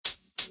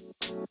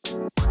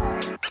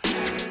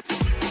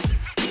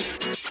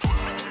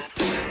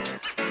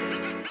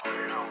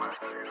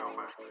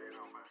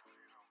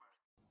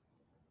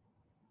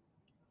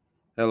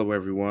Hello,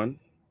 everyone.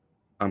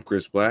 I'm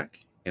Chris Black,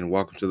 and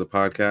welcome to the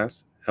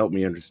podcast, Help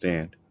Me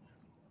Understand.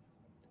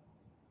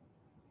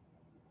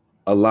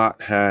 A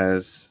lot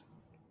has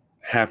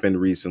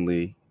happened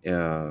recently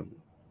in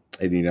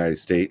the United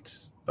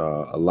States.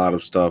 A lot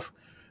of stuff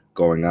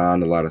going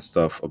on, a lot of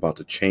stuff about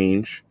to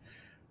change.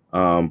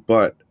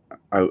 But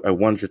I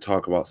wanted to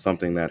talk about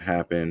something that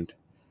happened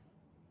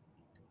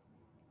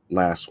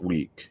last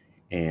week.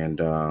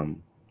 And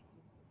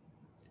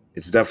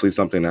it's definitely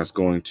something that's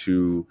going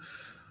to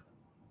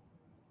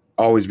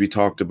always be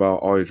talked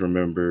about, always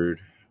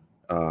remembered,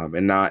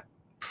 and not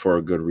for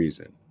a good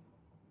reason.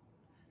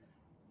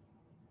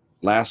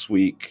 Last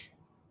week,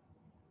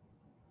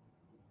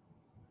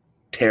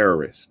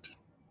 terrorist.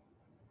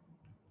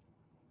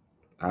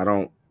 I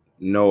don't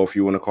know if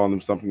you want to call them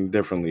something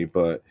differently,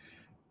 but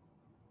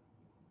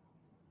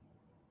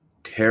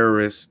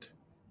terrorist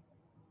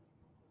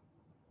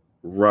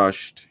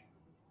rushed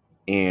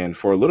and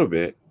for a little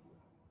bit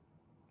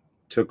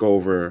took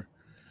over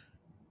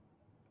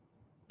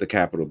the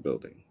Capitol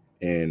building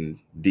in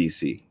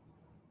DC.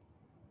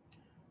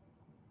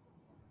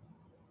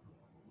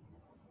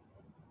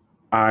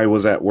 I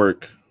was at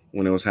work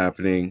when it was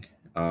happening.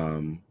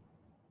 And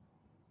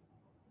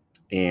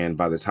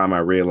by the time I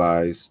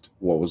realized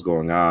what was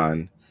going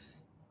on,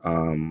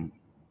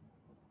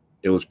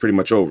 it was pretty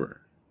much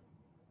over.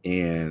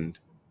 And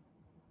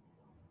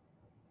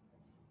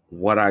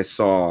what I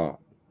saw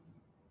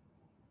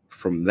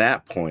from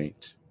that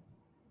point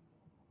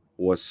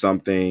was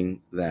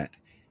something that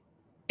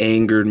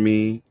angered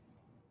me,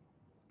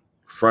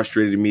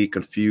 frustrated me,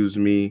 confused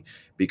me,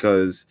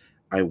 because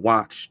I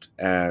watched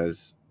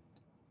as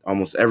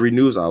almost every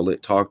news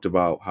outlet talked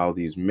about how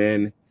these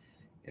men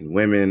and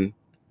women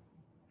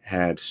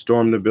had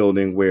stormed the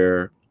building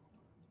where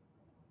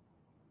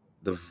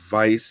the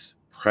vice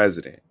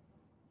president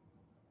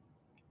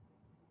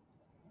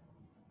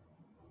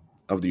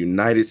of the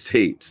United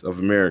States of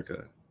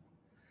America,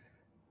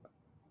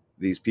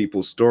 these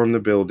people stormed the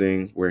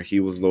building where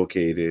he was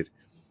located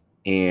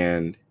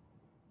and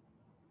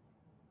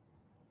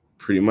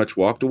pretty much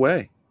walked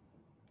away.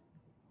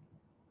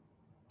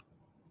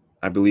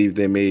 I believe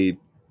they made,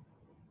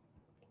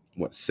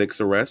 6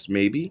 arrests,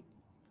 maybe?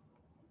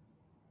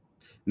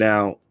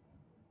 Now,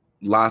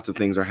 lots of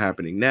things are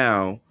happening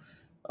now.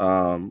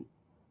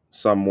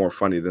 Some more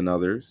funny than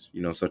others,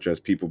 such as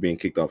people being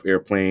kicked off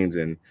airplanes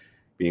and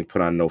being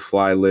put on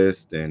no-fly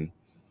list and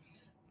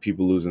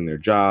people losing their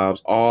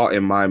jobs, all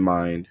in my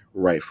mind,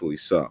 rightfully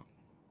so.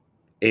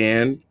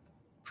 And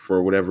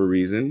for whatever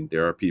reason,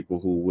 there are people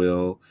who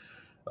will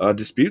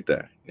dispute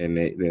that, and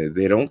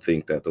they don't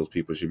think that those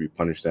people should be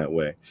punished that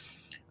way.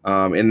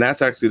 And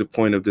that's actually the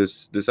point of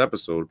this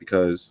episode,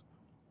 because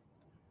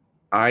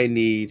I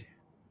need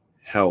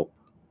help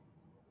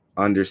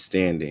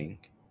understanding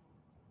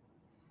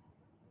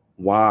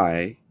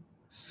why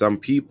some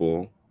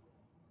people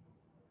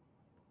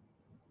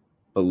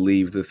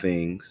believe the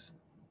things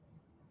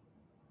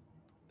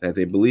that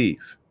they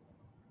believe.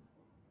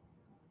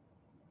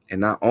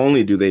 And not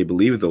only do they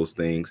believe those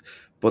things,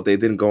 but they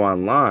then go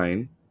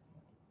online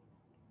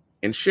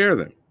and share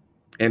them.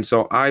 And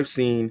so I've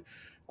seen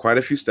quite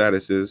a few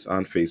statuses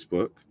on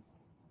Facebook.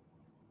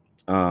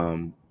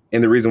 And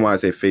the reason why I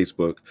say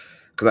Facebook,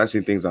 because I've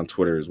seen things on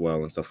Twitter as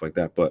well and stuff like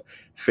that. But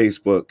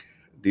Facebook,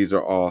 these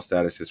are all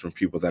statuses from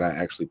people that I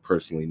actually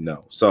personally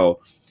know. So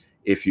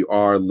if you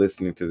are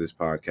listening to this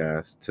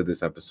podcast, to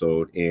this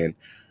episode, and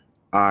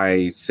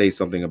I say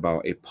something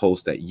about a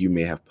post that you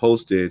may have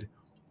posted,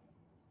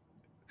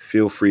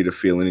 feel free to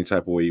feel any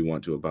type of way you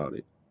want to about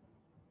it.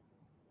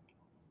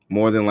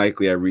 More than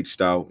likely, I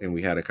reached out and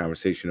we had a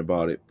conversation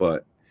about it,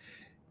 but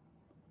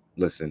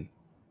listen,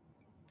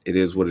 it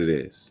is what it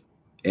is.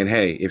 And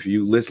hey, if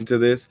you listen to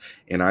this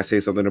and I say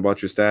something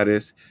about your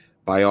status,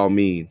 by all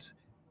means,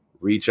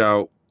 reach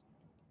out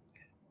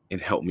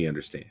and help me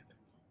understand.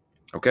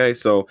 Okay,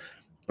 so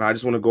I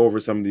just want to go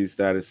over some of these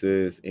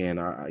statuses, and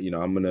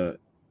I'm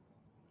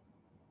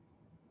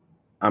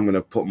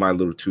gonna put my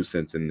little 2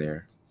 cents in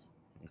there.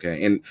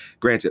 Okay, and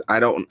granted, I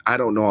don't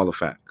know all the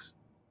facts.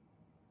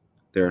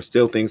 There are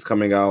still things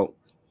coming out.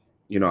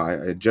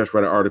 I just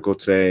read an article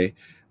today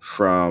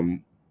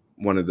from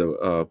one of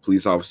the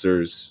police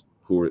officers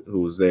who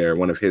was there,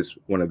 one of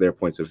their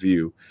points of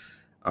view,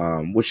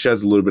 which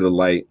sheds a little bit of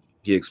light.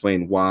 He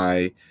explained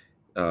why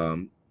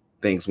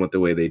things went the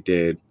way they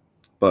did,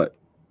 but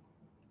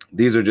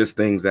these are just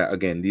things that,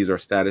 again, these are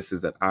statuses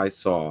that I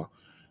saw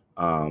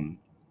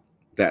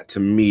that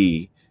to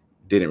me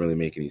didn't really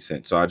make any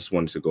sense. So I just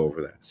wanted to go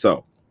over that.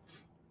 So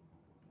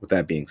with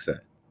that being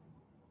said,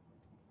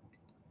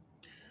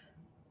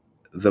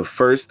 the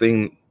first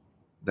thing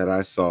that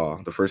I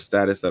saw, the first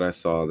status that I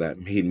saw that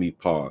made me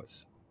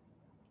pause,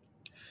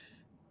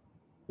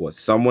 was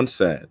someone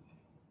said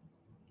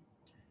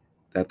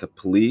that the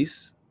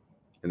police,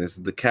 and this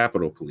is the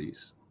Capitol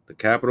Police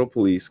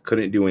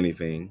couldn't do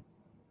anything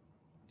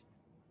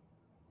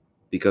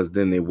because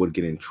then they would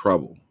get in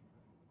trouble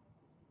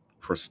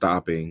for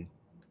stopping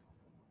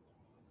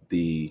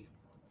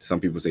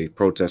some people say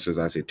protesters,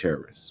 I say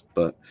terrorists.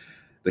 But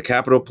the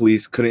Capitol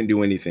Police couldn't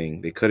do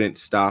anything. They couldn't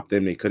stop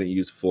them. They couldn't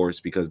use force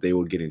because they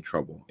would get in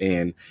trouble.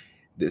 And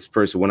this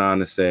person went on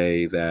to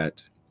say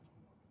that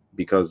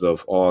because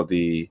of all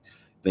the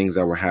things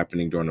that were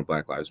happening during the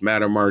Black Lives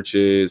Matter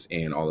marches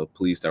and all the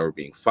police that were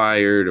being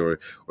fired or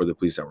the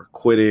police that were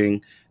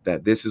quitting,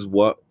 that this is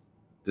what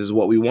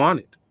we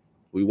wanted.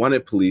 We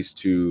wanted police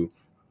to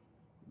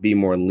be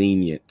more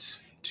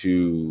lenient,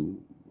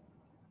 to,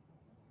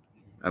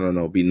 I don't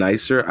know, be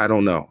nicer. I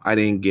don't know. I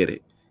didn't get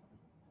it.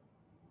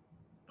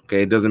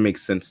 Okay, it doesn't make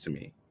sense to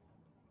me.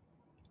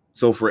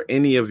 So for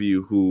any of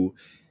you who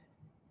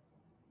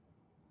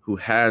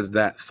has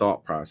that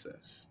thought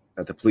process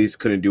that the police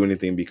couldn't do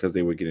anything because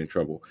they would get in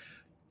trouble,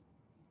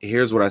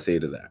 here's what I say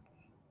to that.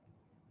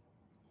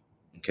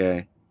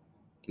 Okay?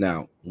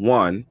 Now,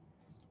 one,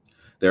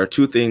 there are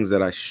two things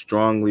that I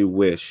strongly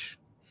wish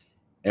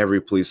every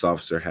police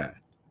officer had.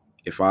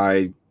 If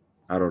I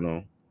don't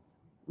know,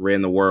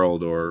 ran the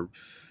world or,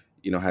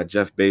 had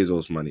Jeff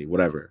Bezos money,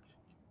 whatever,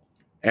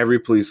 every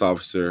police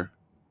officer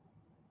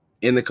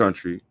in the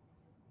country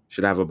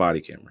should have a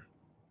body camera.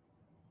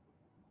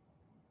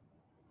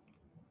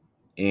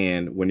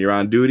 And when you're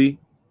on duty,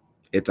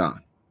 it's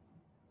on.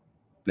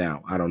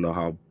 Now, I don't know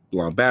how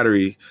long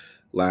battery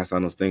lasts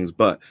on those things,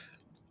 but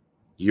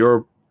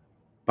your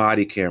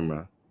body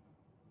camera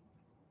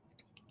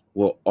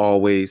will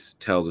always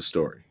tell the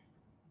story.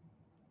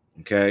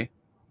 Okay?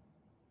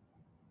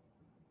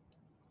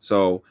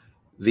 So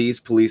these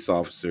police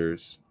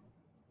officers,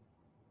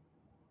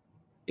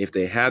 if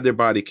they had their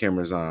body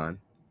cameras on,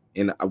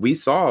 and we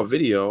saw a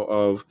video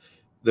of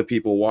the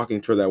people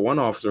walking toward that one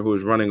officer who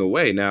was running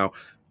away. Now,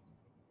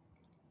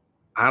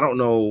 I don't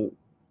know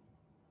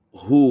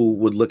who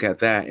would look at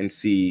that and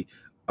see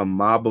a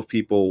mob of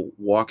people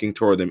walking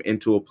toward them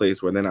into a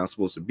place where they're not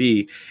supposed to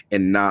be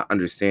and not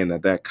understand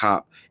that that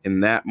cop in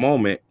that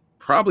moment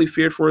probably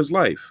feared for his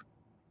life.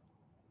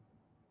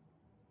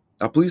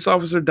 A police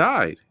officer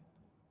died.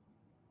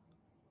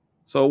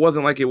 So it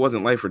wasn't like it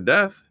wasn't life or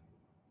death.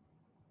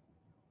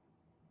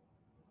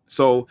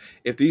 So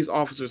if these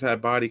officers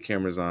had body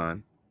cameras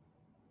on,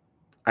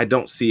 I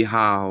don't see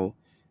how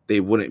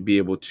they wouldn't be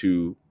able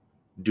to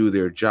do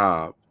their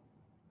job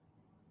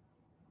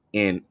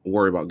and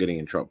worry about getting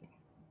in trouble.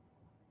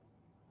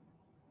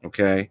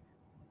 Okay.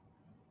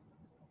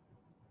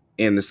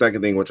 And the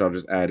second thing, which I'll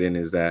just add in,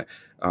 is that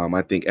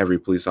I think every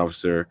police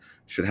officer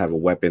should have a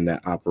weapon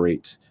that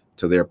operates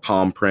to their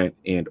palm print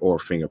and or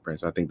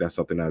fingerprints. I think that's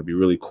something that would be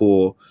really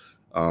cool.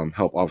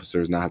 Help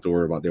officers not have to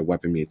worry about their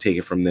weapon being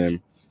taken from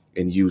them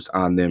and used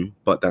on them.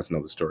 But that's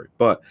another story.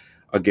 But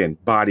again,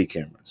 body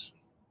cameras.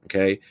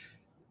 Okay.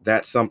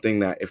 That's something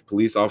that if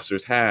police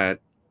officers had,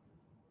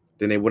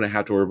 then they wouldn't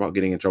have to worry about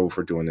getting in trouble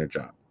for doing their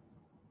job.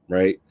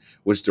 Right.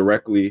 Which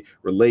directly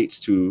relates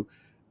to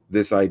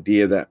this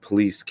idea that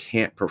police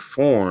can't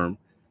perform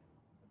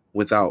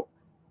without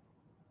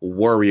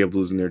worry of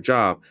losing their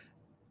job.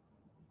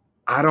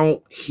 I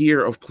don't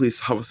hear of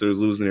police officers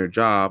losing their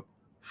job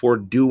for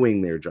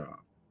doing their job.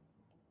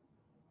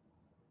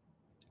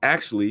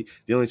 Actually,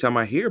 the only time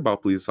I hear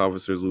about police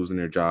officers losing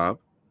their job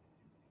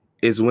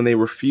is when they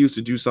refuse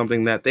to do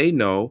something that they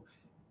know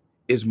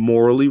is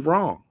morally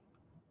wrong.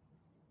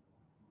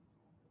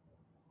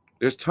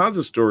 There's tons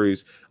of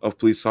stories of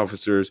police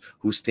officers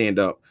who stand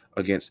up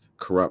against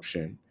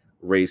corruption,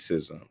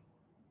 racism,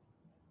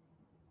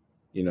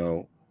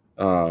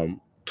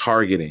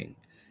 targeting,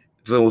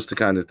 those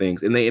kind of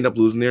things, and they end up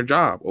losing their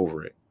job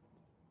over it.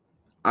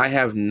 I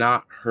have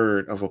not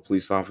heard of a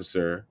police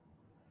officer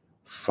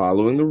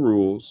following the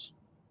rules,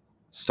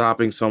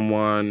 stopping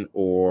someone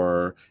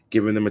or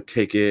giving them a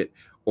ticket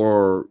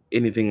or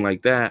anything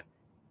like that,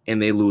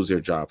 and they lose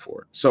their job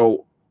for it.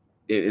 So,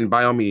 and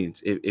by all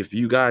means, if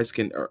you guys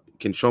can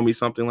show me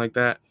something like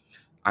that,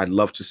 I'd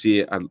love to see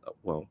it.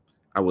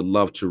 I would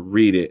love to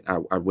read it.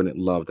 I wouldn't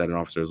love that an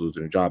officer is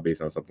losing a job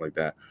based on something like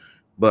that,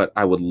 but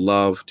I would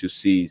love to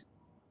see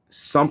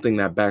something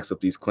that backs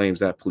up these claims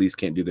that police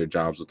can't do their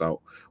jobs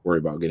without worry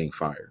about getting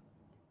fired.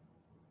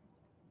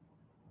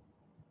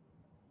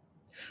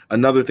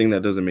 Another thing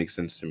that doesn't make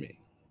sense to me.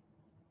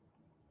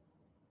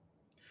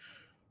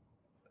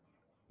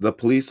 The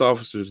police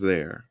officers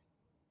there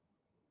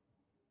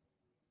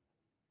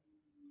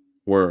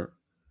were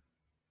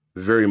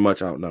very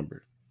much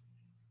outnumbered,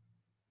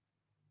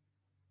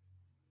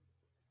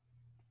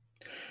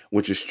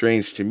 which is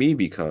strange to me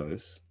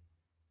because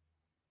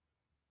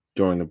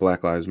during the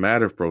Black Lives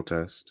Matter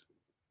protest,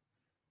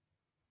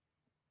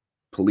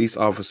 police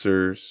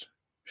officers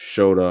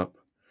showed up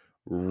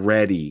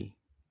ready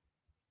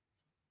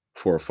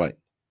for a fight.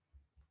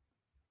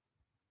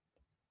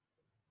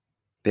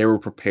 They were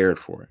prepared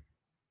for it.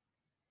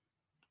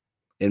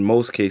 In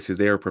most cases,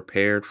 they were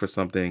prepared for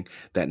something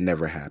that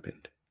never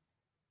happened.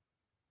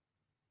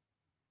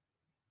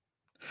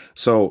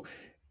 So,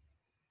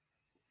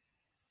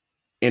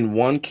 in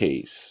one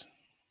case,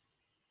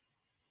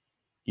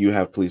 you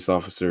have police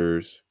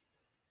officers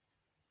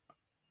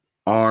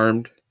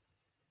armed,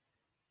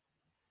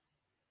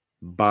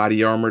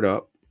 body armored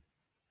up,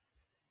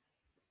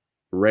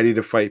 ready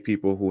to fight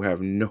people who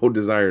have no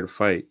desire to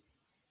fight,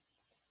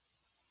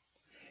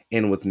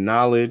 and with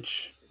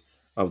knowledge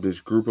of this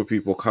group of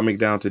people coming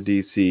down to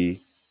DC,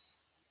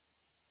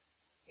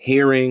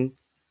 hearing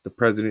the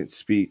president's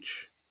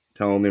speech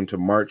telling them to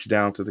march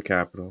down to the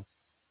Capitol,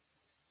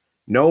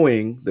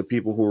 knowing the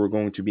people who were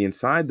going to be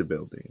inside the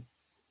building,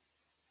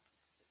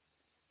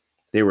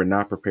 they were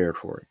not prepared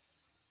for it.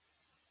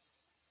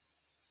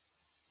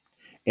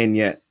 And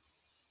yet,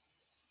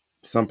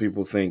 some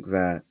people think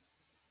that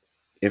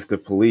if the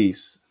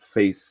police,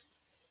 faced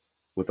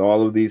with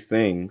all of these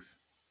things,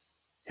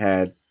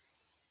 had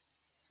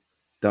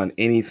done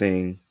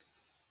anything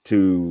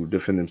to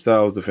defend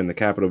themselves, defend the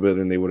Capitol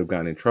building, they would have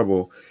gotten in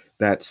trouble.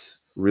 That's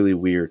really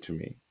weird to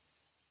me.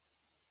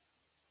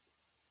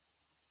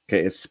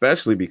 Okay,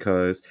 especially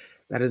because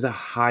that is a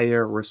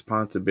higher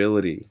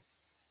responsibility.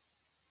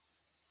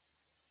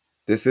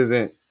 This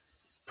isn't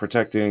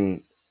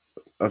protecting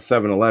a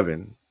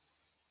 7-Eleven,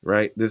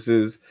 right? This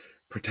is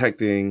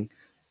protecting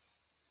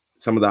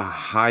some of the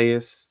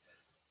highest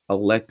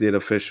elected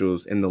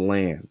officials in the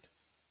land.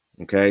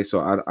 Okay, so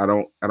I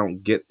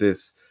don't get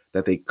this,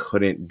 that they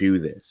couldn't do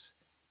this.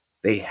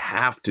 They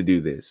have to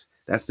do this.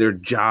 That's their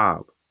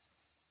job.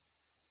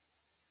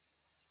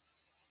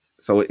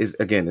 So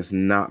it's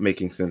not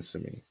making sense to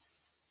me.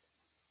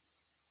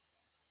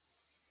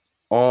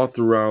 All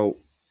throughout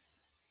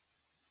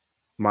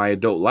my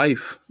adult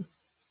life,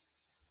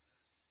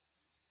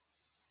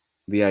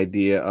 the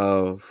idea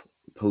of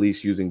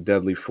police using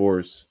deadly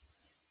force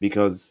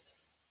because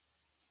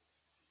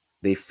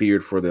they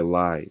feared for their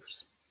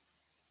lives,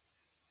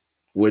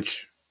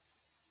 which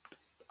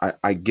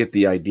I get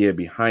the idea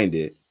behind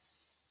it,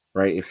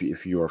 right?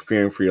 If you are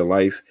fearing for your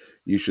life,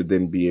 you should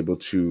then be able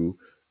to,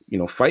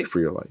 fight for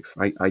your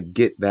life. I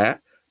get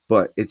that,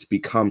 but it's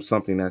become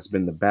something that's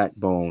been the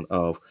backbone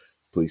of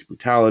police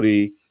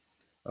brutality,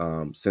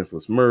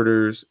 senseless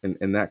murders,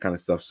 and that kind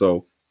of stuff.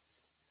 So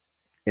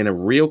in a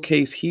real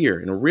case here,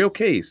 in a real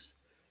case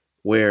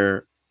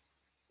where,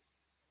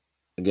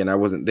 again, I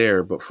wasn't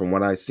there, but from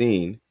what I've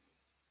seen,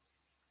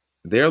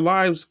 their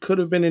lives could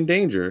have been in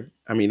danger.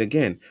 I mean,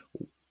 again,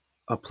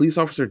 a police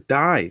officer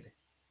died.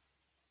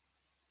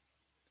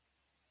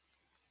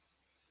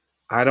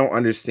 I don't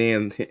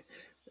understand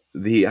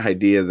the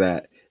idea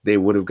that they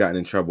would have gotten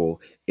in trouble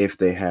if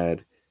they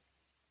had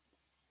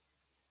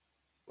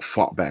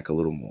fought back a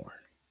little more,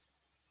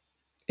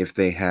 if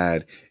they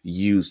had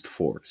used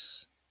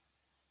force.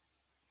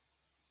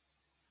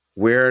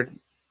 We're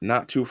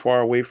not too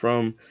far away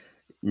from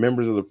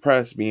members of the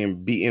press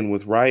being beaten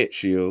with riot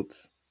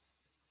shields,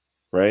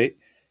 right?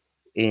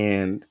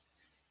 And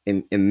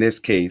in this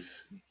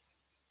case,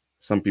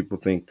 some people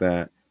think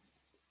that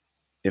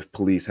if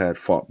police had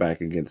fought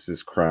back against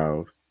this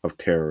crowd of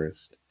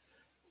terrorists,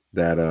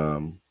 that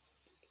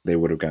they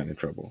would have gotten in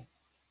trouble.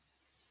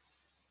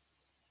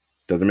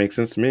 Doesn't make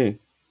sense to me.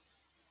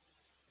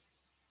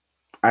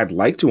 I'd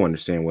like to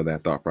understand where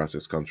that thought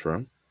process comes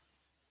from.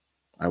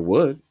 I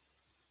would.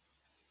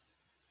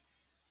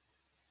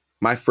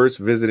 My first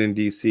visit in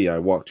DC, I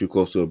walked too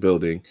close to a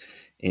building,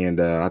 and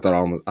I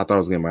thought I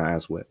was getting my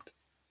ass whipped.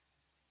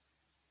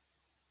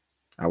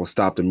 I was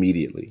stopped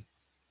immediately.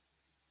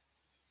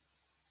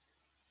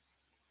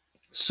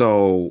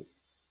 So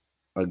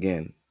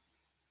again,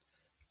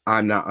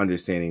 I'm not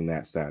understanding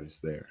that status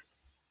there.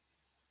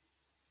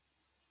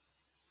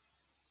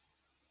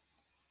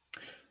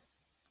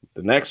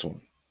 The next one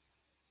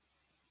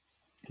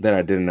that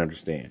I didn't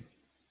understand,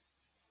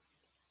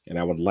 and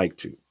I would like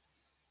to.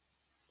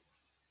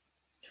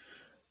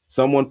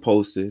 Someone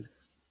posted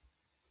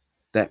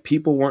that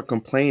people weren't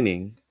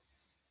complaining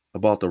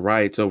about the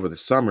riots over the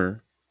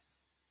summer,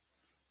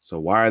 so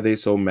why are they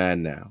so mad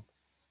now?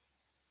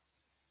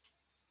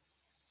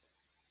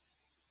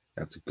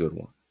 That's a good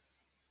one.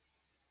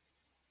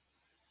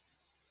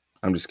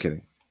 I'm just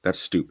kidding. That's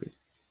stupid.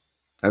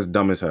 That's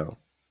dumb as hell.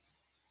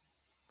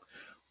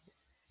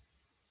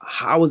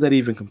 How is that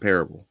even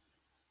comparable?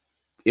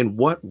 In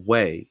what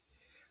way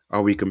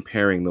are we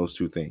comparing those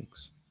two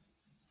things?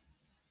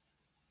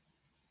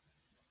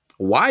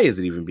 Why is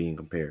it even being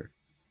compared?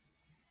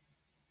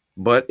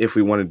 But if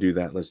we want to do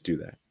that, let's do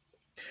that.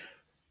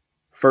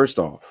 First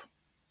off,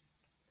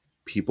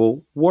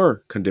 people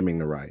were condemning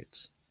the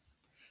riots.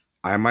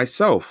 I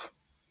myself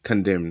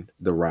condemned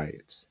the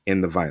riots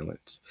and the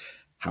violence.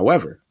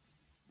 However,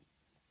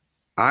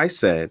 I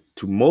said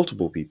to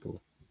multiple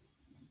people,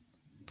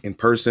 in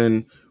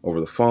person,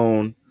 over the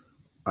phone,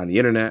 on the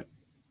internet,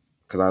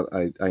 because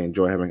I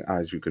enjoy having,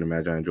 as you can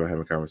imagine, I enjoy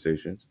having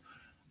conversations.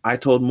 I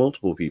told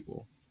multiple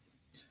people,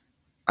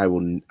 I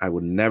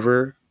will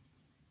never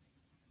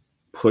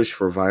push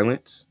for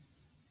violence,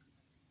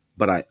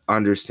 but I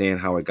understand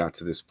how it got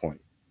to this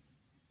point.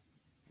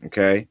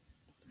 Okay?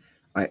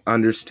 I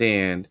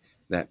understand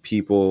that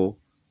people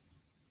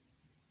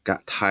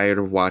got tired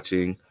of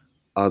watching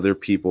other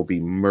people be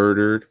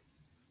murdered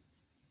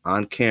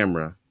on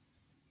camera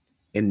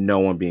and no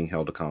one being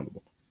held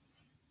accountable.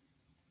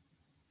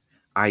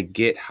 I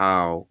get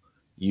how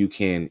you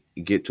can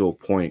get to a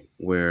point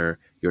where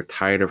you're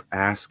tired of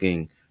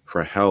asking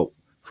for help,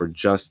 for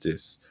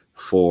justice,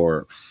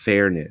 for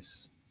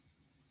fairness,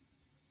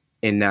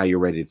 and now you're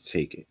ready to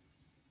take it.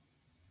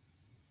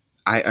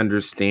 I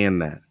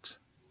understand that.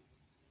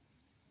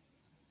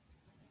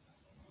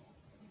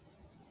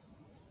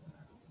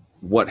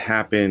 What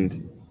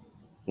happened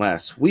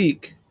last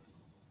week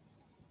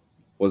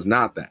was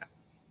not that.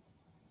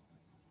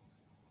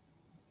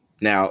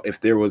 Now, if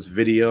there was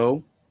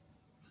video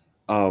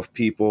of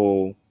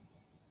people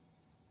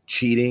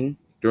cheating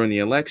during the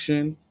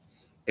election,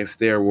 if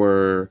there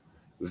were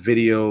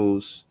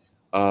videos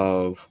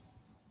of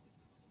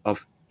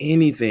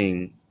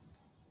anything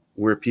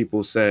where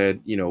people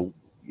said,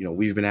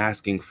 we've been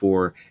asking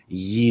for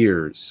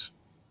years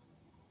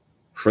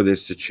for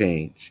this to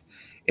change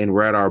and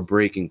we're at our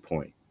breaking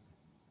point.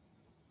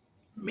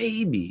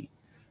 Maybe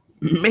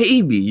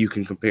you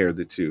can compare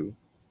the two,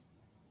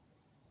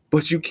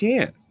 but you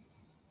can't.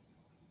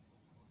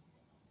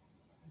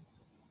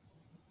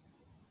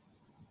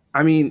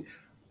 I mean,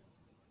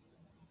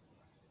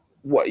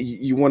 what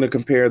you want to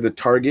compare the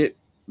Target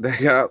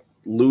that got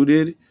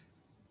looted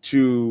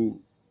to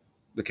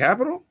the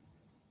Capitol?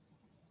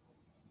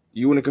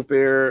 You want to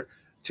compare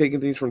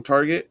taking things from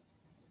Target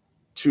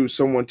to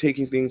someone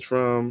taking things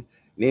from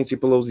Nancy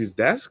Pelosi's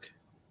desk?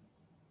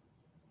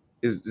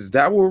 Is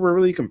that what we're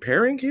really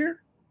comparing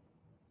here?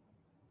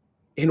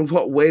 In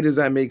what way does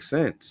that make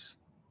sense?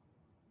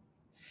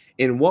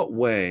 In what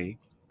way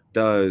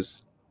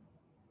does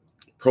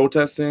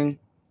protesting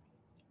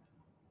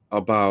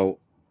about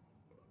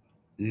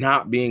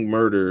not being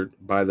murdered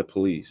by the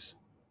police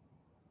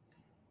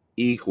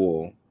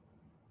equal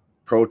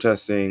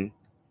protesting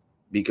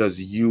because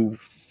you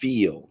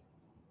feel,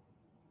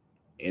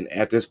 and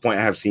at this point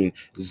I have seen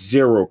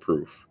zero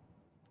proof,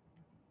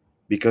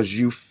 because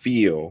you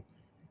feel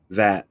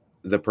that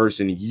the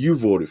person you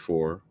voted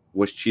for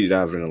was cheated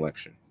out of an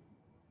election?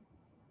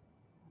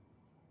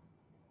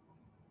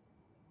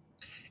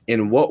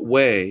 In what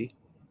way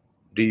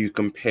do you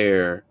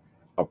compare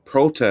a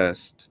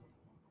protest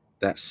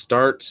that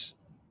starts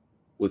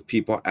with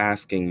people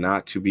asking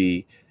not to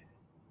be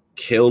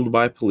killed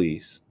by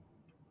police,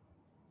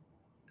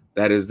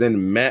 that is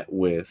then met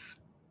with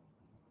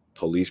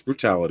police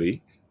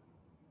brutality,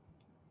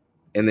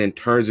 and then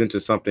turns into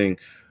something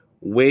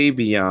way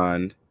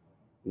beyond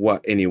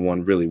what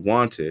anyone really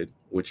wanted,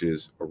 which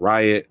is a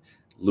riot,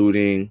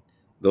 looting,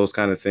 those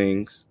kind of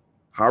things?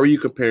 How are you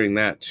comparing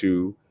that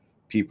to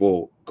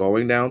people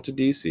going down to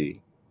DC,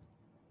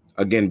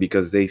 again,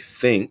 because they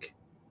think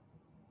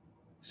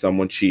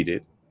someone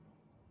cheated,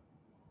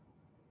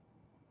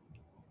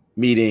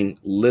 meeting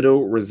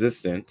little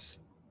resistance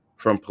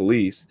from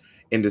police,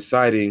 and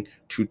deciding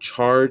to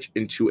charge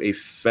into a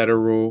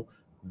federal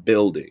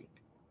building?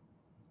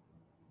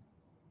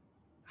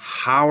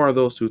 How are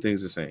those two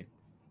things the same?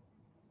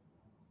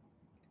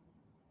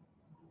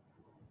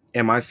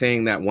 Am I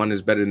saying that one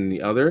is better than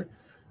the other?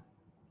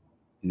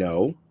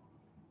 No.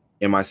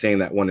 Am I saying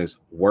that one is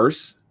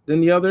worse than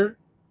the other?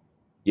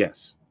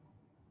 Yes.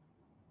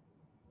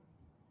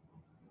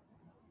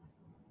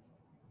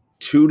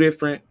 Two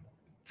different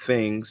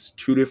things,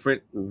 two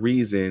different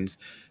reasons,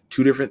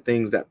 two different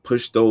things that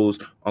push those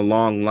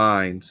along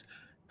lines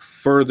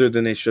further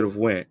than they should have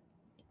went.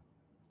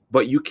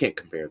 But you can't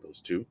compare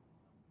those two.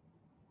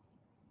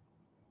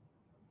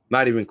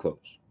 Not even close.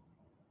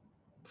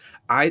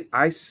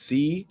 I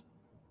see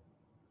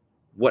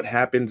what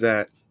happens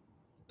at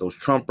those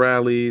Trump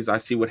rallies. I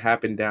see what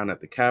happened down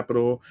at the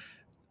Capitol.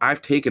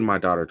 I've taken my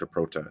daughter to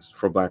protest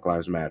for Black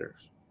Lives Matter.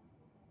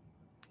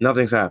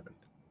 Nothing's happened.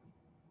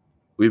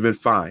 We've been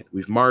fine.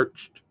 We've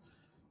marched.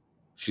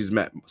 She's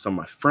met some of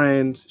my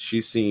friends.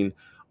 She's seen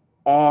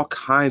all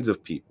kinds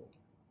of people,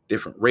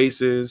 different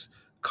races,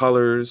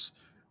 colors,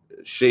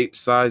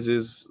 shapes,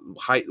 sizes,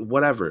 height,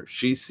 whatever.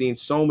 She's seen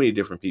so many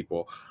different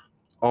people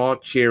all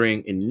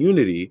cheering in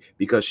unity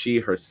because she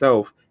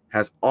herself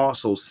has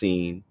also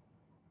seen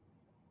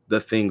the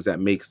things that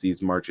makes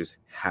these marches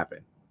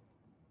happen.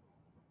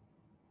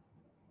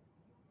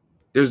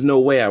 There's no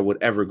way I would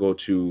ever go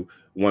to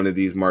one of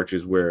these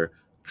marches where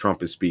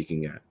Trump is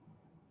speaking at,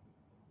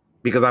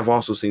 because I've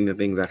also seen the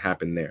things that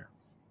happen there.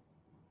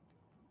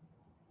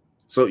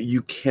 So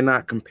you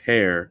cannot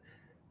compare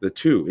the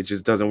two. It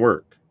just doesn't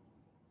work.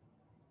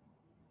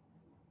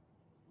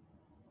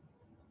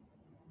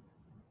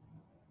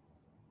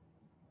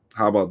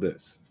 How about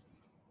this?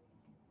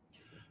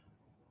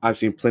 I've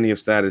seen plenty of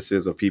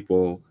statuses of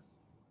people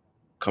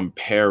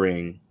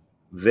comparing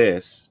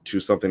this to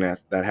something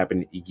that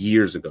happened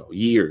years ago.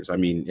 Years. I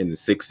mean, in the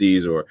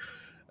 60s, or,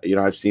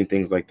 I've seen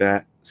things like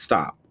that.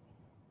 Stop.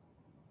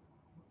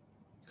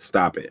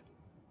 Stop it.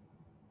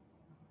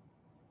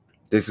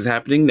 This is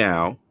happening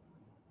now.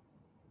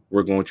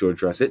 We're going to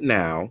address it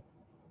now.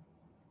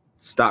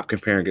 Stop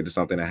comparing it to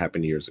something that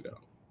happened years ago.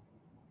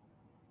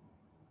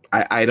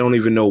 I don't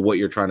even know what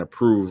you're trying to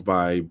prove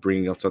by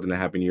bringing up something that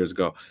happened years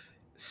ago.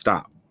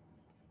 Stop.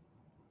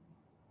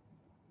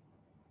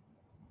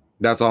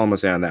 That's all I'm gonna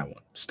say on that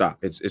one. Stop.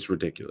 It's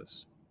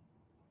ridiculous.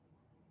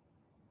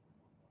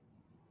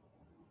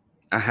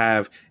 I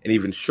have an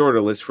even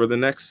shorter list for the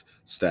next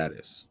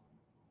status.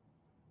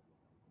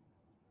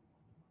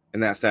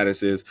 And that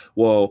status is,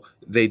 well,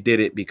 they did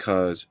it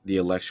because the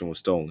election was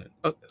stolen.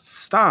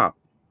 Stop.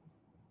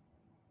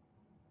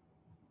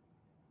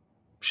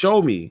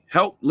 Show me.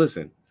 Help.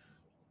 Listen,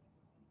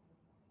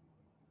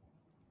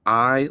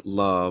 I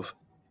love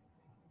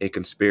a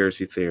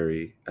conspiracy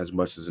theory as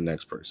much as the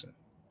next person,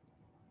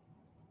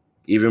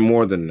 even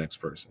more than the next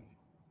person.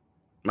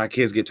 My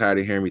kids get tired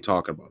of hearing me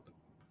talking about them.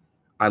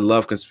 I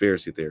love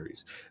conspiracy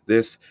theories.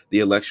 The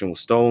election was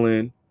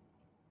stolen.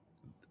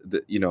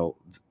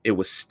 It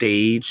was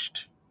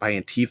staged by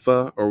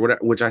Antifa or whatever,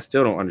 which I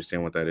still don't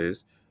understand what that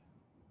is.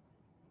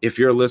 If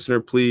you're a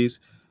listener, please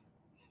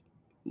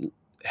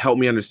help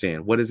me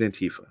understand, what is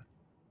Antifa,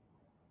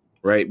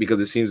 right? Because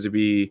it seems to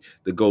be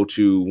the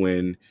go-to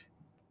when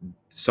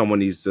someone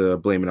needs to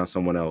blame it on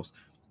someone else.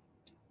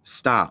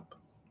 Stop.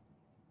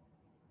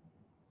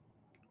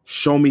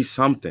 Show me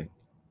something.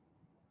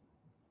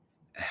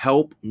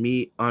 Help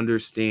me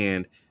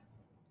understand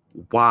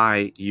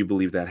why you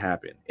believe that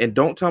happened. And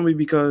don't tell me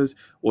because,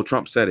 well,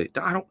 Trump said it.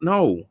 I don't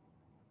know.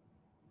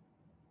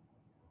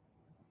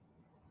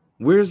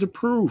 Where's the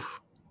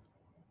proof?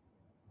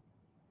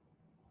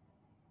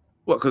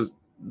 What, because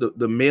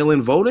the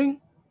mail-in voting?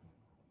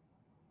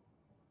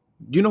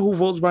 You know who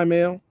votes by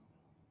mail?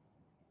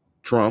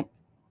 Trump.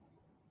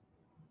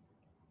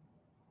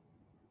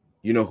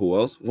 You know who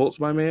else votes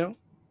by mail?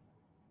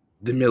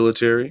 The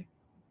military,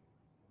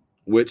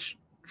 which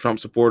Trump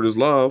supporters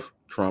love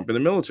Trump and the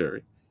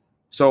military.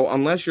 So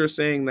unless you're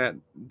saying that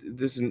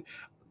this is,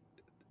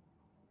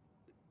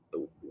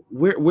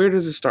 where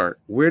does it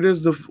start? Where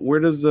does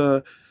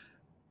the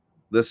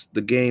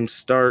game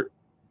start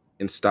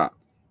and stop?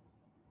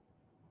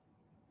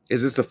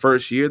 Is this the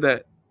first year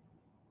that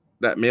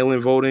mail-in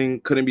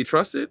voting couldn't be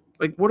trusted?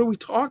 Like, what are we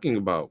talking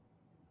about?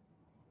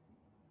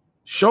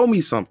 Show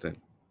me something.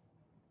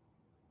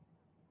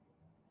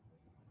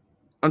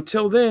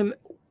 Until then,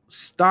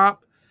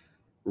 stop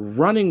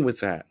running with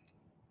that.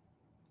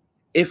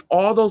 If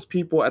all those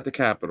people at the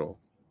Capitol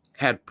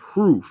had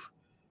proof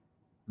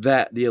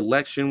that the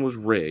election was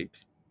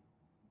rigged,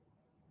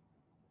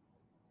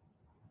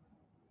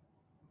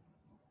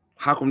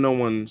 how come no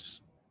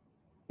one's,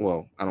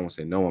 well, I don't want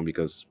to say no one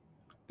because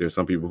there's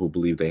some people who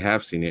believe they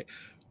have seen it.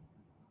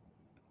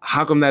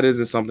 How come that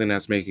isn't something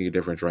that's making a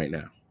difference right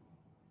now?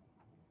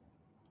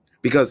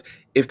 Because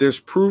if there's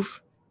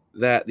proof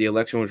that the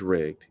election was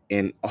rigged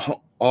and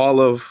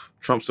all of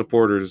Trump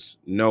supporters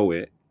know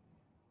it,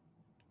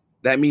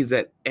 that means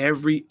that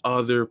every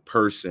other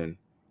person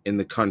in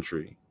the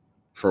country,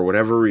 for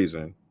whatever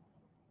reason,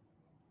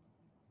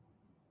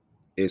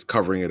 is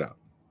covering it up.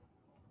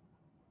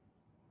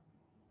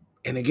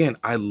 And again,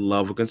 I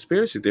love a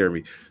conspiracy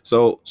theory.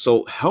 So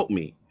help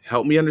me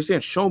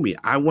understand. Show me.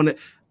 I want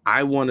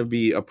to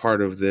be a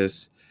part of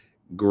this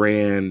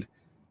grand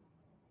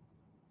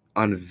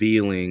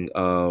unveiling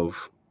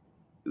of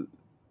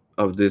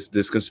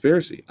this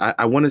conspiracy.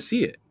 I want to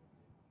see it.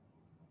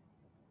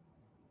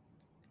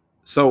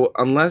 So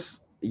unless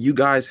you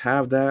guys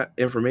have that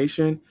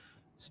information,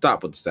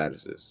 stop with the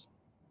statuses.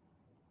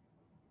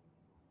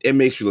 It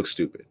makes you look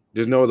stupid.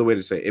 There's no other way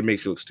to say it. It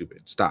makes you look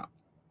stupid. Stop.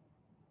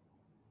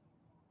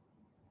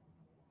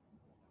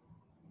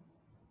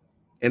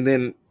 And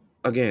then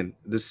again,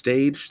 the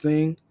stage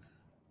thing.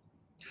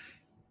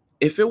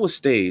 If it was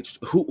staged,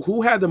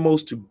 who had the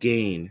most to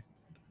gain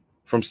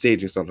from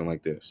staging something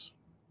like this?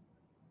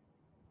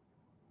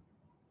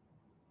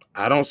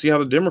 I don't see how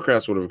the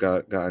Democrats would have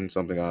gotten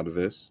something out of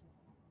this.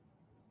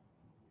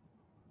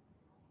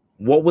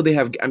 What would they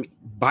have? I mean,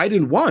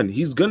 Biden won.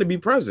 He's going to be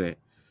president.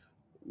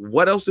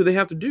 What else do they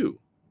have to do?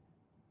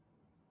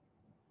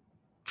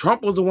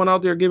 Trump was the one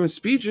out there giving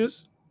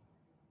speeches.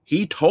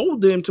 He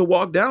told them to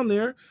walk down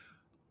there.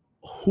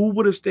 Who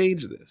would have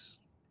staged this?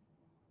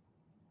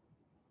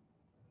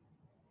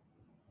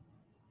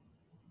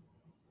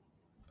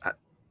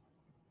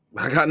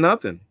 I got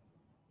nothing.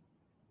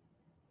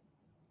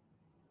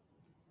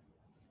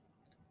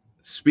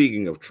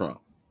 Speaking of Trump,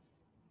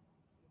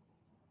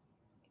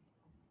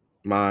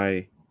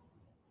 my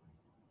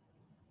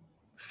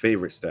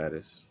favorite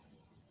status,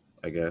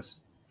 I guess,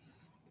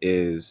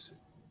 is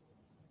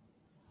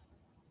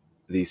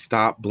the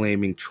stop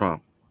blaming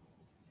Trump.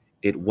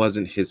 It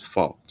wasn't his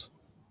fault.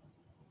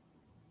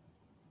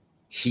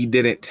 He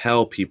didn't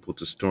tell people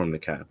to storm the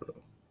Capitol.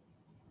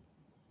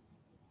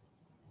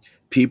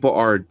 People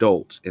are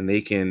adults and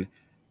they can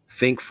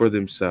think for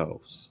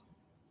themselves.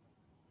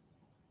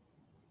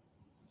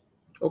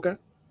 Okay.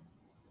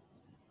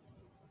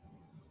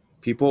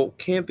 People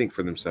can think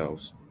for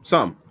themselves.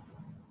 Some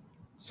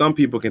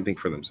people can think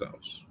for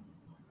themselves.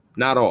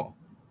 Not all.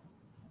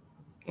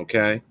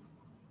 Okay.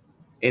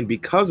 And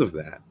because of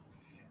that,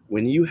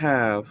 when you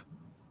have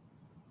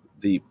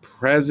the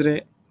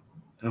president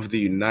of the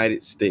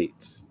United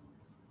States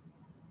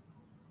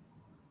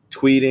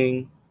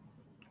tweeting,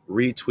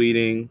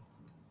 retweeting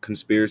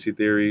conspiracy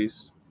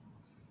theories,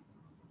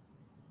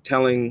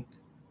 telling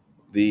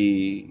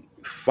the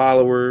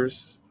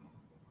followers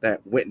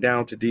that went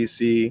down to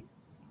DC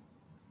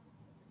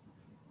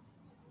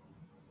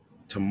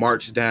to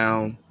march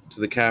down to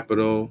the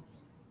Capitol,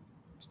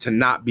 to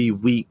not be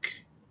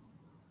weak.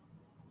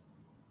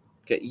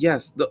 Okay,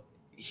 yes,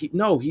 he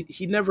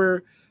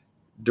never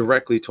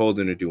directly told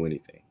them to do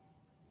anything,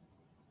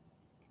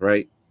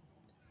 right?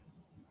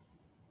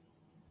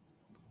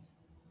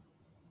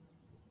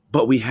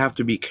 But we have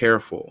to be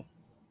careful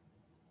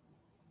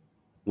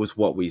with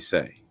what we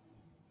say,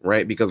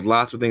 right? Because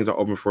lots of things are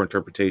open for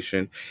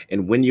interpretation.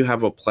 And when you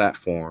have a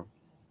platform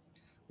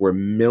where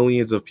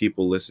millions of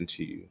people listen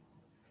to you,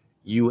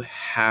 you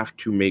have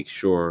to make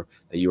sure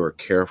that you are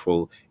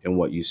careful in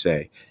what you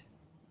say.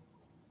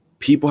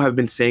 People have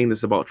been saying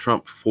this about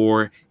Trump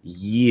for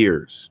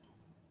years.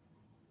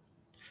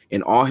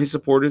 And all his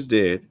supporters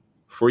did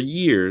for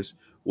years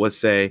was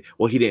say,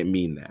 well, he didn't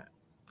mean that.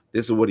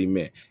 This is what he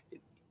meant.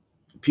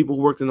 People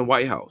who worked in the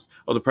White House,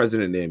 oh, the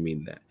president didn't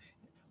mean that.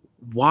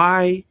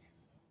 Why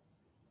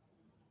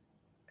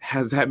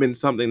has that been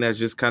something that's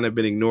just kind of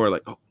been ignored?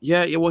 Like, oh,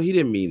 yeah, well, he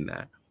didn't mean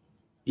that.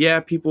 Yeah,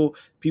 people,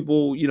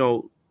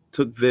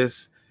 took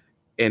this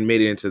and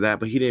made it into that,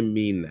 but he didn't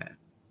mean that.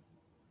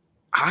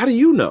 How do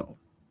you know?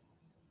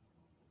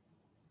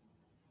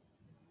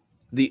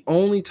 The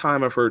only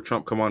time I've heard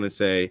Trump come on and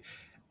say,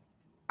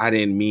 I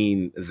didn't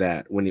mean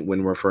that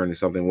when referring to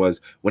something was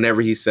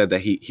whenever he said that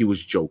he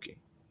was joking.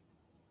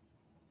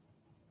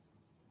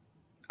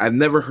 I've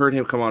never heard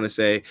him come on and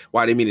say,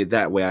 well, I didn't mean it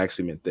that way. I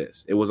actually meant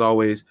this. It was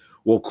always,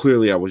 well,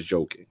 clearly I was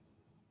joking.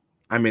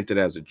 I meant it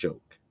as a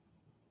joke.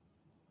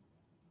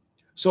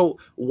 So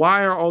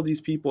why are all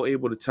these people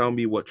able to tell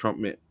me what Trump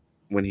meant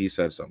when he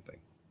said something?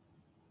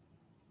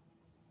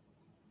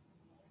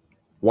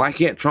 Why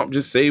can't Trump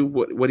just say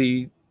what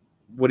he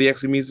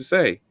actually means to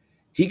say?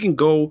 He can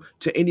go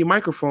to any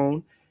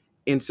microphone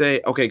and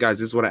say, okay, guys,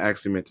 this is what I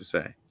actually meant to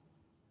say.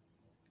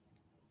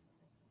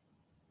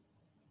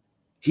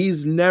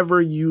 He's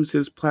never used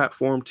his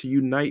platform to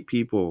unite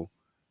people.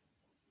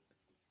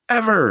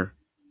 Ever.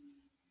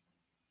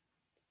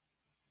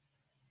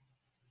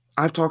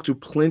 I've talked to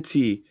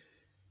plenty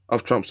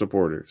of Trump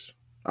supporters.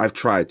 I've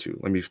tried to.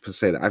 Let me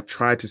say that. I've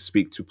tried to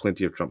speak to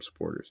plenty of Trump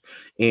supporters.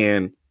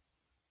 And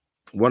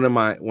one of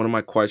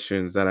my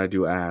questions that I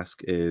do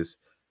ask is,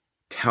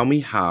 tell me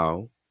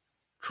how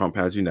Trump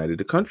has united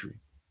the country.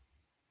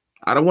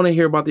 I don't want to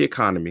hear about the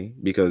economy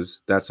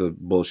because that's a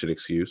bullshit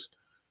excuse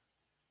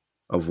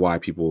of why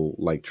people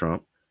like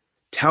Trump.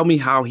 Tell me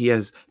how he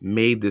has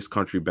made this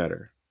country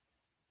better.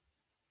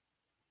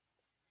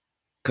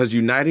 Because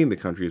uniting the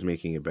country is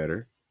making it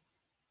better.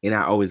 And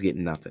I always get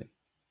nothing.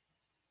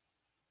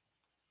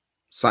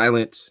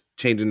 Silence,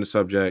 changing the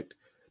subject,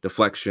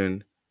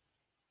 deflection.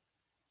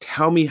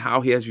 Tell me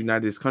how he has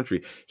united this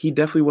country. He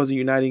definitely wasn't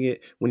uniting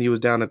it when he was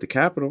down at the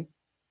Capitol.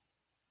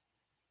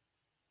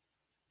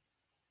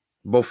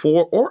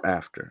 Before or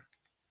after.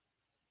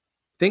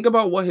 Think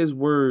about what his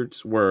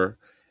words were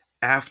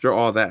after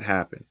all that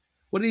happened.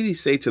 What did he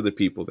say to the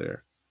people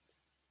there?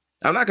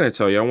 I'm not going to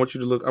tell you. I want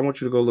you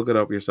to go look it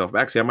up yourself.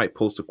 Actually, I might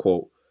post a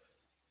quote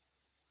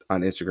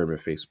on Instagram and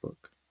Facebook.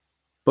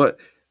 But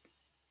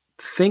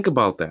think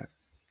about that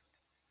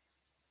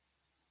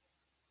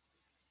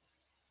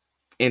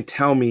and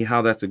tell me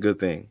how that's a good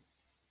thing.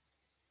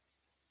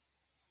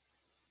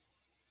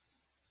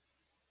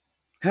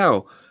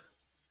 Hell,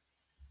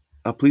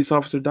 a police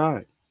officer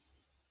died.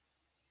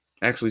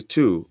 Actually,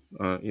 two.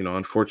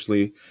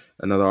 Unfortunately,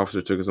 another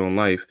officer took his own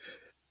life.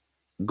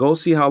 Go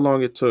see how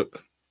long it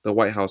took the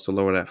White House to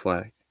lower that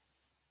flag.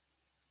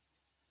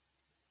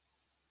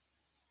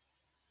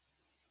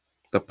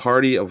 The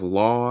party of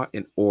law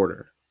and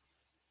order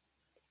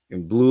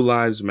and Blue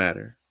Lives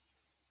Matter.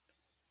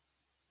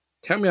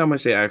 Tell me how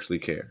much they actually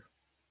care.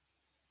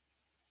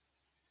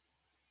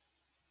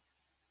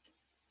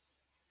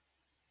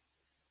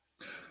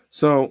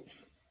 So,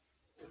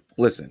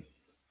 listen,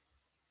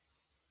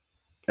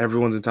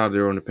 everyone's entitled to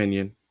their own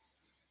opinion.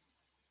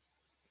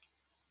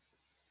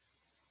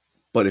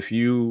 But if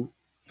you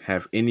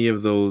have any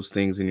of those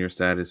things in your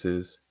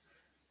statuses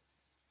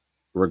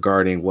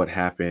regarding what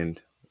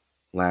happened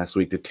last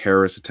week, the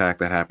terrorist attack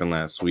that happened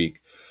last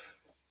week,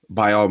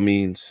 by all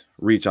means,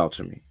 reach out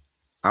to me.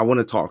 I want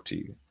to talk to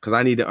you because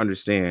I need to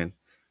understand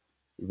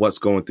what's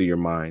going through your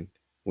mind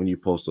when you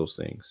post those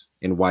things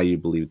and why you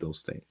believe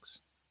those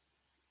things.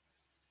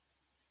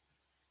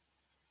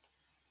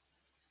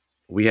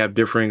 We have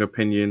differing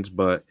opinions,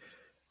 but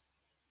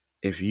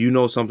if you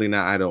know something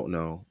that I don't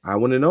know, I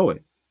want to know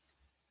it.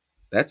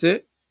 That's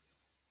it.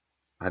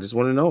 I just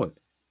want to know it.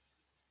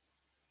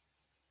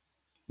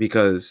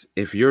 Because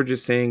if you're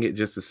just saying it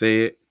just to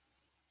say it,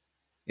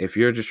 if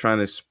you're just trying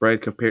to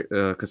spread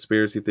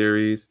conspiracy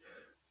theories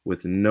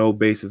with no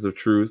basis of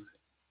truth,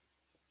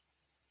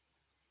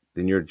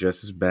 then you're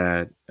just as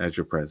bad as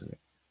your president.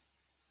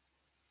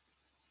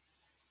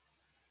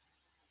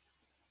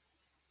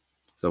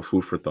 So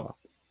food for thought.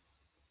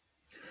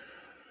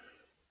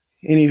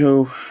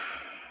 Anywho,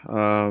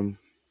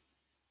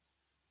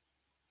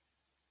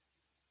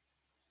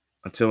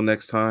 until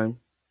next time,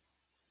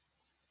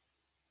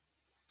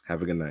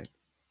 have a good night.